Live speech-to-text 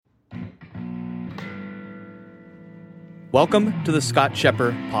Welcome to the Scott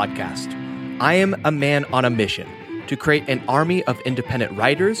Shepper Podcast. I am a man on a mission to create an army of independent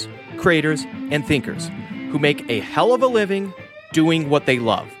writers, creators, and thinkers who make a hell of a living doing what they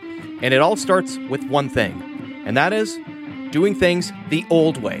love. And it all starts with one thing, and that is doing things the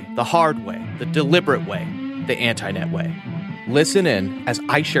old way, the hard way, the deliberate way, the anti-net way. Listen in as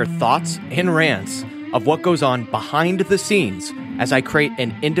I share thoughts and rants of what goes on behind the scenes as I create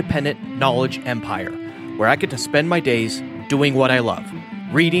an independent knowledge empire where I get to spend my days doing what I love,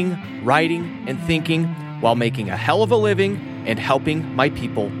 reading, writing, and thinking while making a hell of a living and helping my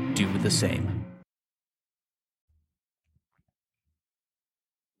people do the same.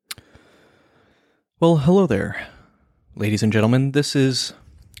 Well, hello there, ladies and gentlemen. This is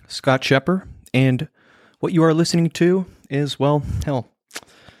Scott Shepper, and what you are listening to is, well, hell,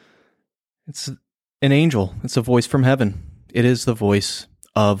 it's an angel. It's a voice from heaven. It is the voice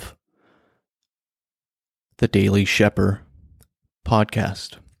of the Daily Shepper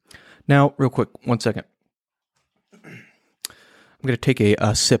podcast. Now, real quick, 1 second. I'm going to take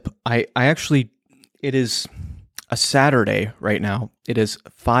a sip. I actually, it is a Saturday right now. It is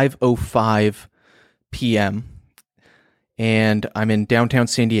 5:05 p.m. and I'm in downtown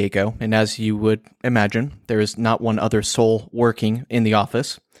San Diego. And as you would imagine, there is not one other soul working in the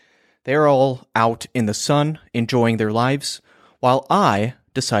office. They're all out in the sun, enjoying their lives, while I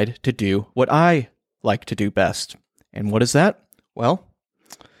decide to do what I like to do best. And what is that? Well,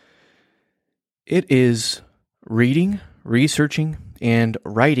 it is reading, researching, and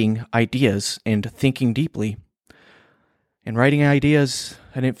writing ideas and thinking deeply. And writing ideas,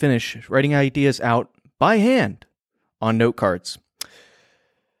 I didn't finish, writing ideas out by hand on note cards.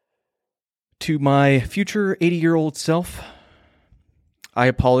 To my future 80-year-old self, I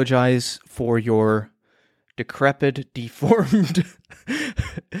apologize for your decrepit, deformed,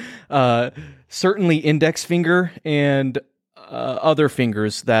 certainly index finger and other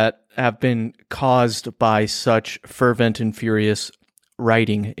fingers that have been caused by such fervent and furious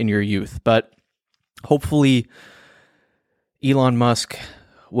writing in your youth. But hopefully Elon Musk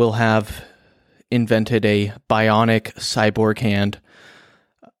will have invented a bionic cyborg hand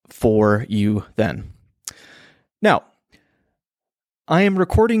for you then. Now, I am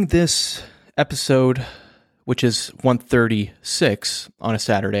recording this episode, which is 136 on a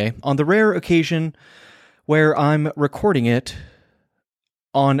Saturday, on the rare occasion where I'm recording it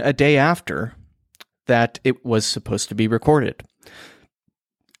on a day after that it was supposed to be recorded.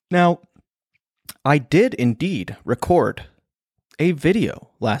 Now, I did indeed record a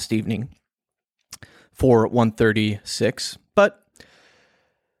video last evening for 136, but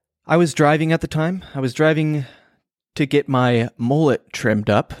I was driving at the time. I was driving to get my mullet trimmed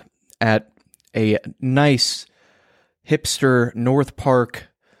up at a nice hipster North Park,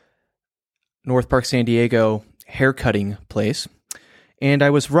 San Diego haircutting place. And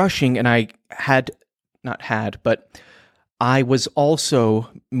I was rushing, and I was also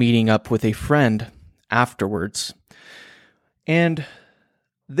meeting up with a friend afterwards. And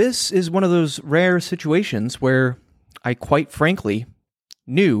this is one of those rare situations where I quite frankly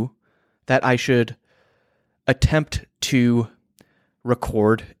knew that I should attempt to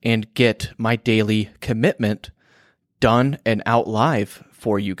record and get my daily commitment done and out live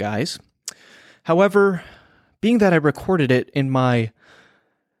for you guys. However, being that I recorded it in my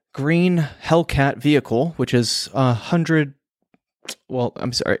green Hellcat vehicle, which is 100, well,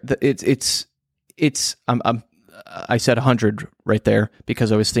 I'm sorry, I said 100 right there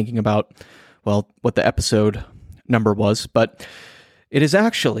because I was thinking about, well, what the episode number was, but it is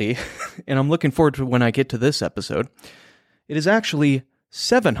actually, and I'm looking forward to when I get to this episode, it is actually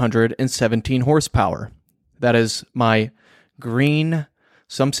 717 horsepower. That is my green,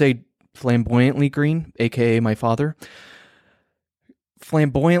 some say flamboyantly green, aka my father,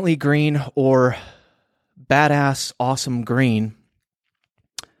 flamboyantly green or badass awesome green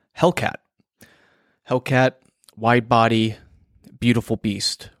Hellcat. Hellcat, wide body, beautiful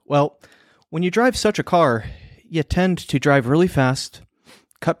beast. Well, when you drive such a car, you tend to drive really fast,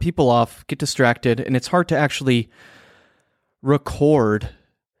 cut people off, get distracted, and it's hard to actually record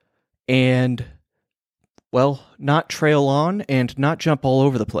and, well, not trail on and not jump all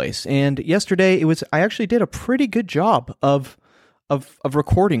over the place. And yesterday I actually did a pretty good job of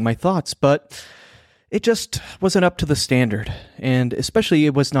recording my thoughts, but it just wasn't up to the standard. And especially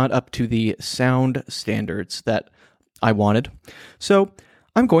it was not up to the sound standards that I wanted. So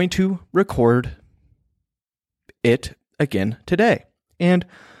I'm going to record it again today. And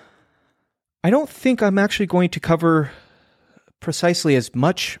I don't think I'm actually going to cover precisely as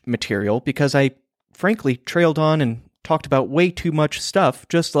much material because I frankly trailed on and talked about way too much stuff,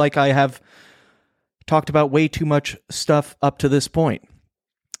 just like I have talked about way too much stuff up to this point.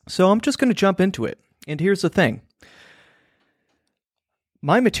 So I'm just going to jump into it. And here's the thing.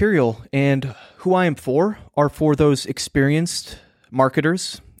 My material and who I am for are for those experienced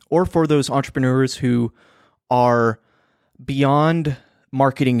marketers or for those entrepreneurs who are beyond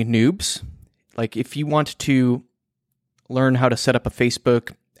marketing noobs. Like if you want to learn how to set up a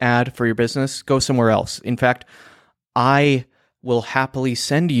Facebook ad for your business, go somewhere else. In fact, I will happily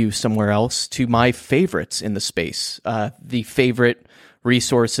send you somewhere else to my favorites in the space, the favorite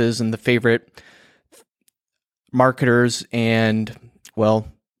resources and the favorite marketers and, well,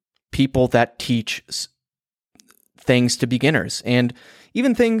 people that teach things to beginners and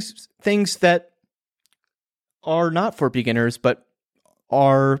even things that are not for beginners, but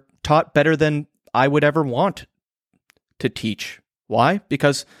are taught better than I would ever want to teach. Why?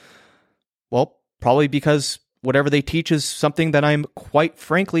 Because, well, probably because whatever they teach is something that I'm quite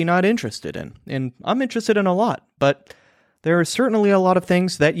frankly not interested in. And I'm interested in a lot, but there are certainly a lot of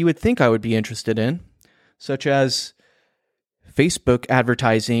things that you would think I would be interested in, such as Facebook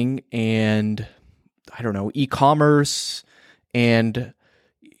advertising and, I don't know, e-commerce and,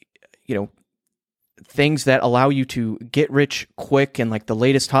 things that allow you to get rich quick and like the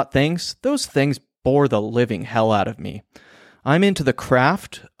latest hot things. Those things bore the living hell out of me. I'm into the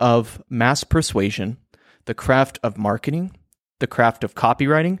craft of mass persuasion, the craft of marketing, the craft of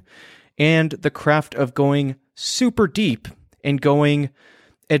copywriting, and the craft of going super deep and going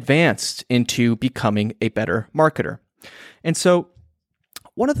advanced into becoming a better marketer. And so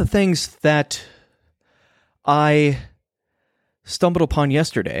one of the things that I stumbled upon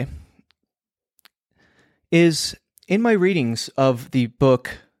yesterday is in my readings of the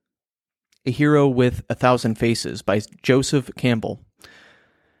book A Hero with a Thousand Faces by Joseph Campbell,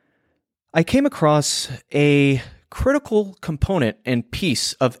 I came across a critical component and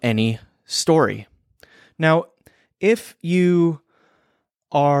piece of any story. Now, if you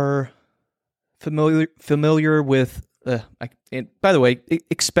are familiar with, and by the way,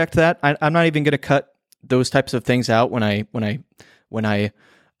 expect that I'm not even going to cut those types of things out when I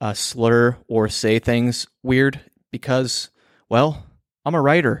slur or say things weird because, well, I'm a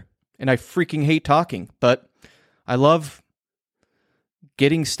writer and I freaking hate talking, but I love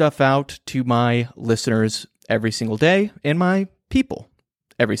getting stuff out to my listeners every single day and my people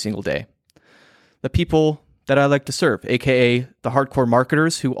every single day. The people that I like to serve, aka the hardcore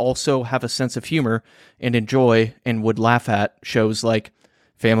marketers who also have a sense of humor and enjoy and would laugh at shows like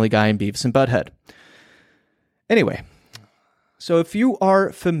Family Guy and Beavis and Butthead. Anyway, so if you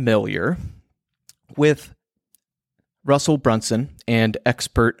are familiar with Russell Brunson and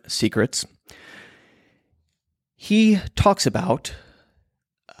Expert Secrets, he talks about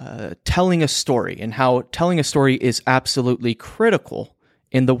telling a story and how telling a story is absolutely critical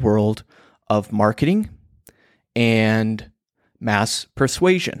in the world of marketing and mass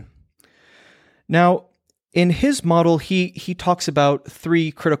persuasion. Now, in his model, he talks about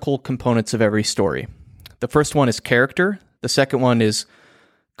three critical components of every story. The first one is character, the second one is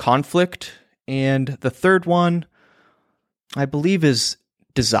conflict, and the third one, I believe, is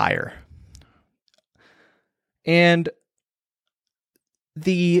desire. And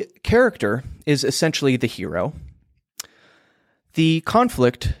the character is essentially the hero. The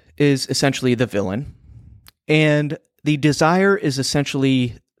conflict is essentially the villain. And the desire is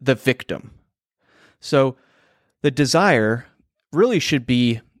essentially the victim. So the desire really should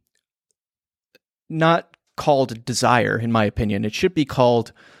be not called desire, in my opinion. It should be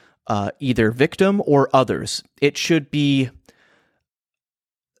called either victim or others. It should be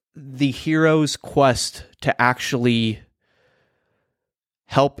the hero's quest to actually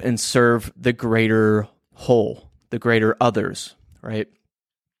help and serve the greater whole, the greater others, right?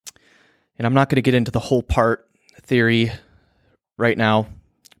 And I'm not going to get into the whole part theory right now,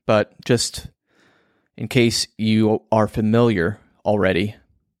 but just in case you are familiar already,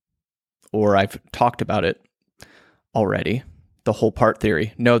 or I've talked about it already, the whole part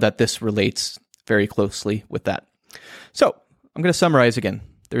theory, know that this relates very closely with that. So I'm going to summarize again.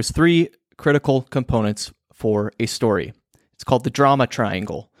 There's three critical components for a story. It's called the drama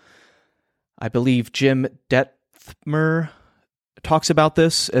triangle. I believe Jim Detmer talks about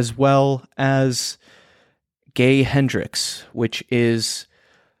this, as well as Gay Hendricks, which is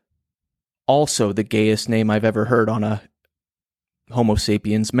also the gayest name I've ever heard on a Homo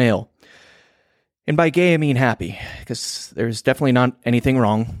sapiens male. And by gay, I mean happy, because there's definitely not anything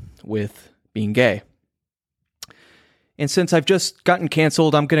wrong with being gay. And since I've just gotten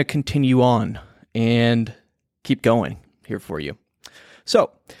canceled, I'm going to continue on and keep going here for you.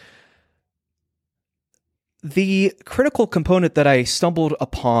 So, the critical component that I stumbled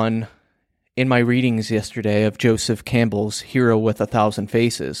upon in my readings yesterday of Joseph Campbell's Hero with a Thousand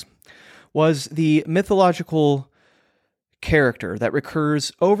Faces was the mythological character that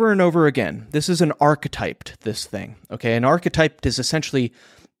recurs over and over again. This is an archetyped, this thing, okay? An archetype is essentially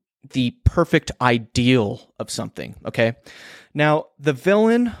the perfect ideal of something, okay? Now, the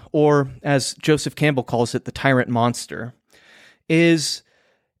villain, or as Joseph Campbell calls it, the tyrant monster, is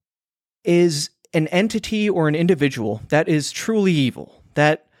an entity or an individual that is truly evil,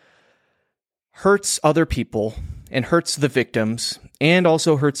 that hurts other people and hurts the victims and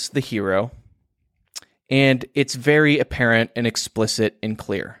also hurts the hero. And it's very apparent and explicit and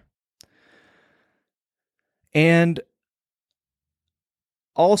clear. And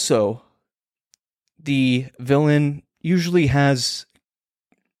also, the villain usually has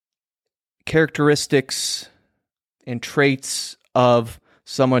characteristics and traits of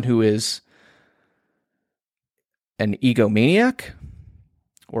someone who is an egomaniac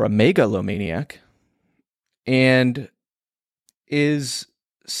or a megalomaniac and is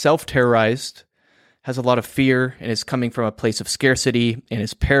self-terrorized, has a lot of fear, and is coming from a place of scarcity and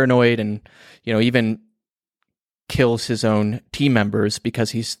is paranoid and, even kills his own team members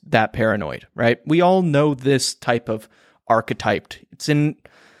because he's that paranoid, right? We all know this type of archetype. It's in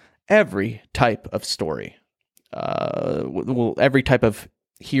every type of story. Every type of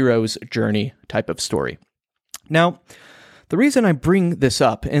hero's journey type of story. Now, the reason I bring this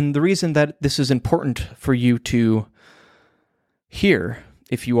up, and the reason that this is important for you to hear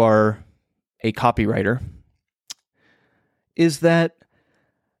if you are a copywriter, is that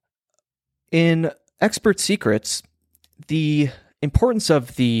in Expert Secrets, the importance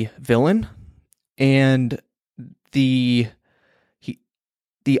of the villain and the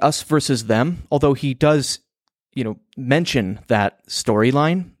us versus them, although he does, mention that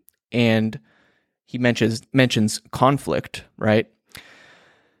storyline and he mentions conflict, right?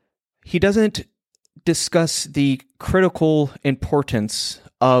 He doesn't discuss the critical importance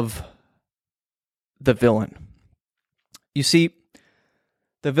of the villain. You see,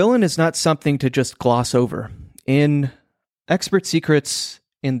 the villain is not something to just gloss over. In Expert Secrets,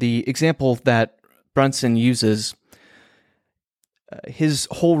 in the example that Brunson uses, his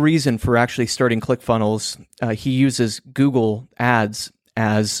whole reason for actually starting ClickFunnels, he uses Google Ads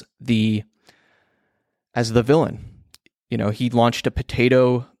as the villain. He launched a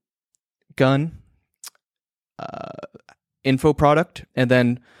potato gun info product, and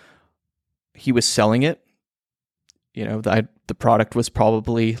then he was selling it. The product was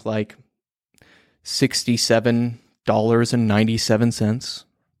probably like $67.97.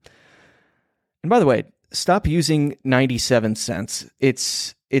 And by the way, stop using 97 cents.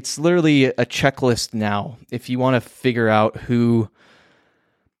 It's literally a checklist now. If you want to figure out who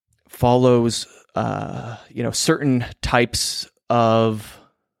follows, certain types of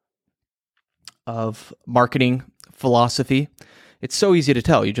marketing philosophy, it's so easy to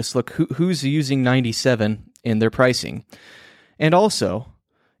tell. You just look who's using 97 in their pricing. And also,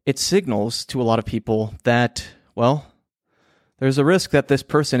 it signals to a lot of people that, there's a risk that this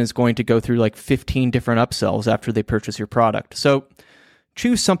person is going to go through like 15 different upsells after they purchase your product. So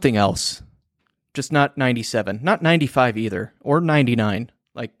choose something else. Just not 97, not 95 either, or 99.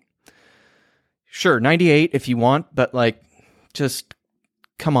 Like, sure, 98 if you want, but just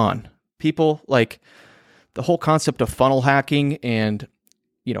come on. People, the whole concept of funnel hacking and,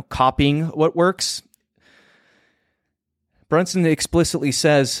 copying what works. Brunson explicitly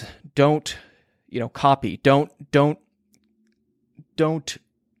says, don't, copy. Don't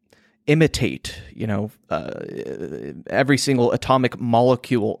imitate, every single atomic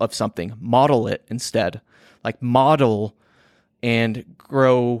molecule of something. Model it instead. Model and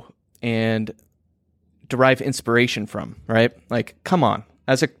grow and derive inspiration from, right? Come on.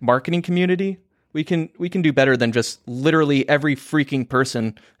 As a marketing community, we can do better than just literally every freaking person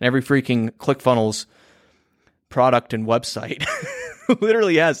and every freaking ClickFunnels product and website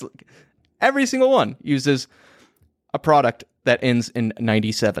literally has, every single one uses a product that ends in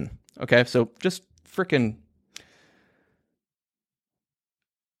 97. Okay, so just freaking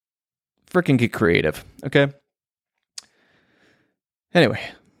get creative. Okay. Anyway,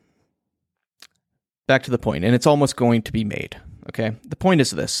 back to the point, and it's almost going to be made. Okay, the point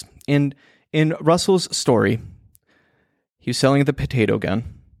is this: in Russell's story, he was selling the potato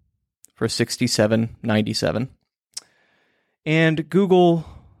gun for $67.97. And Google,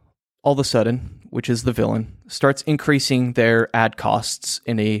 all of a sudden, which is the villain, starts increasing their ad costs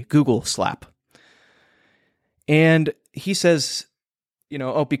in a Google slap. And he says,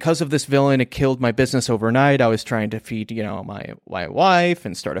 because of this villain, it killed my business overnight. I was trying to feed, my wife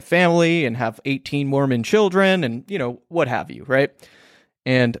and start a family and have 18 Mormon children and, what have you, right?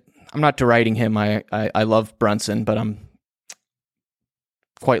 And I'm not deriding him. I love Brunson, but I'm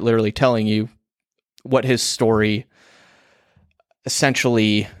quite literally telling you what his story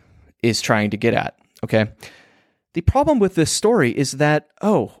essentially is trying to get at, okay? The problem with this story is that,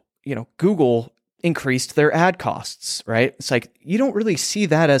 Google increased their ad costs, right? It's like, you don't really see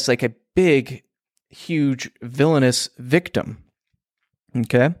that as like a big, huge, villainous victim,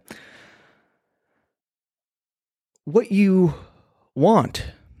 okay? What you want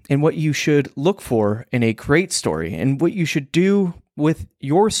and what you should look for in a great story and what you should do with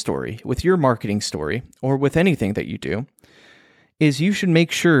your story, with your marketing story, or with anything that you do, is you should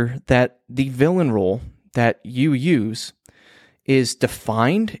make sure that the villain role that you use is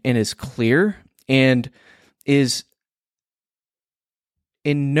defined and is clear and is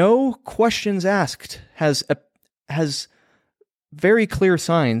in no questions asked, has very clear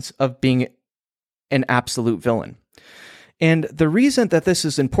signs of being an absolute villain. And the reason that this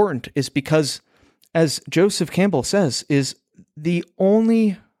is important is because, as Joseph Campbell says, is the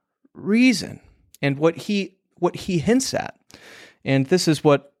only reason, and what he hints at, and this is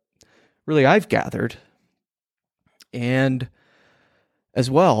what really I've gathered, and as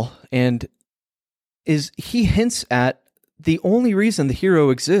well, and is he hints at the only reason the hero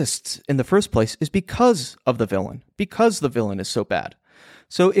exists in the first place is because of the villain, because the villain is so bad.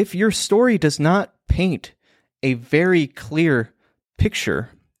 So if your story does not paint a very clear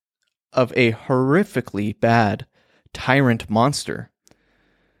picture of a horrifically bad tyrant monster,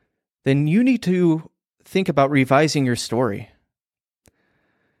 then you need to think about revising your story.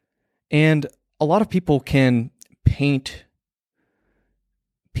 And a lot of people can paint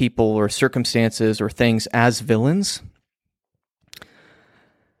people or circumstances or things as villains.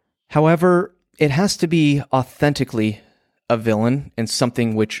 However, it has to be authentically a villain and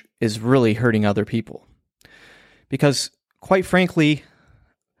something which is really hurting other people. Because, quite frankly,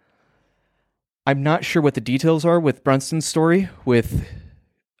 I'm not sure what the details are with Brunson's story with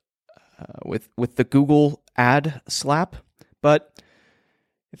the Google ad slap, but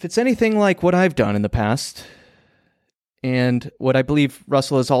if it's anything like what I've done in the past, and what I believe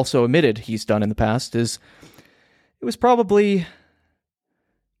Russell has also admitted he's done in the past, is it was probably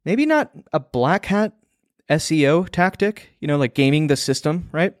maybe not a black hat SEO tactic, like gaming the system,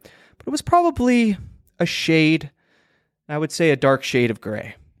 right? But it was probably a shade, I would say a dark shade of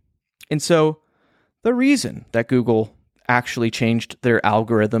gray. And so the reason that Google actually changed their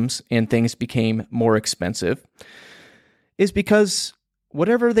algorithms and things became more expensive is because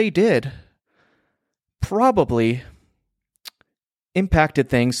whatever they did probably impacted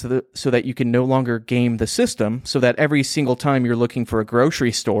things so that you can no longer game the system, so that every single time you're looking for a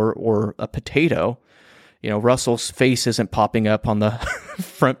grocery store or a potato, Russell's face isn't popping up on the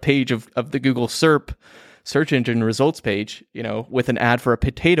front page of the Google SERP search engine results page, with an ad for a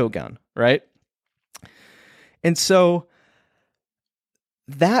potato gun, right? And so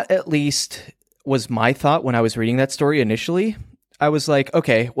that at least was my thought when I was reading that story initially. I was like,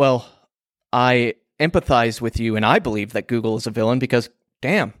 okay, well, I empathize with you and I believe that Google is a villain because,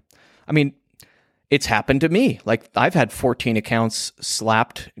 damn, I mean, it's happened to me. Like, I've had 14 accounts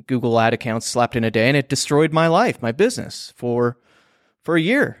slapped, Google ad accounts slapped in a day, and it destroyed my life, my business for a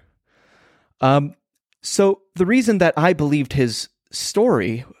year. So the reason that I believed his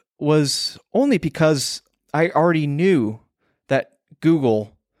story was only because I already knew that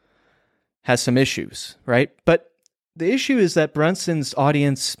Google has some issues, right? But the issue is that Brunson's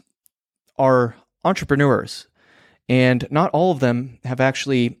audience are entrepreneurs, and not all of them have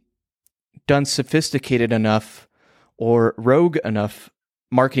actually done sophisticated enough or rogue enough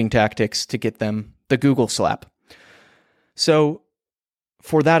marketing tactics to get them the Google slap. So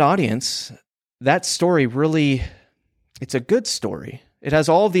for that audience, that story really, it's a good story. It has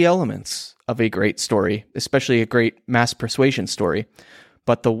all the elements of a great story, especially a great mass persuasion story.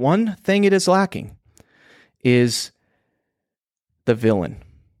 But the one thing it is lacking is the villain.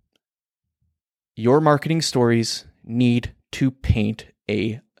 Your marketing stories need to paint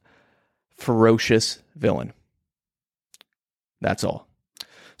a ferocious villain. That's all.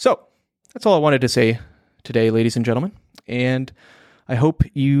 So, that's all I wanted to say today, ladies and gentlemen. And I hope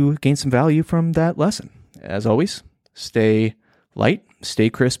you gain some value from that lesson. As always, stay light,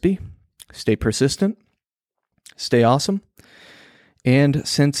 stay crispy, stay persistent, stay awesome. And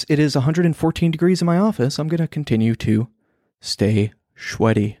since it is 114 degrees in my office, I'm going to continue to stay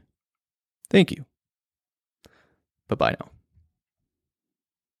sweaty. Thank you. Bye-bye now.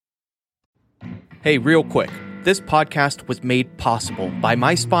 Hey, real quick. This podcast was made possible by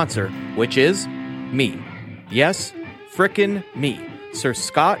my sponsor, which is me. Yes, frickin' me, Sir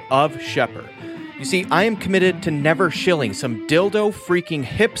Scott of Shepherd. You see, I am committed to never shilling some dildo freaking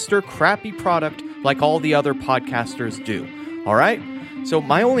hipster crappy product like all the other podcasters do. All right? So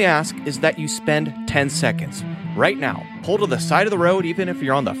my only ask is that you spend 10 seconds right now, pull to the side of the road, even if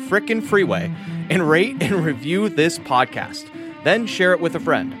you're on the frickin' freeway, and rate and review this podcast. Then share it with a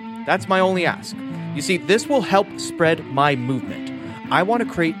friend. That's my only ask. You see, this will help spread my movement. I want to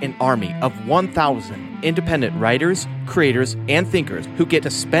create an army of 1,000 independent writers, creators, and thinkers who get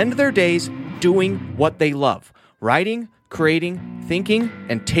to spend their days doing what they love: writing, creating, thinking,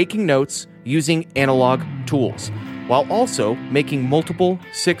 and taking notes using analog tools, while also making multiple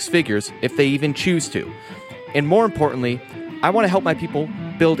six figures if they even choose to. And more importantly, I want to help my people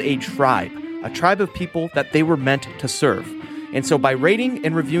build a tribe of people that they were meant to serve. And so by rating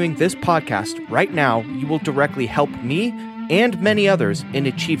and reviewing this podcast right now, you will directly help me and many others in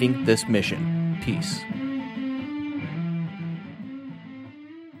achieving this mission. Peace.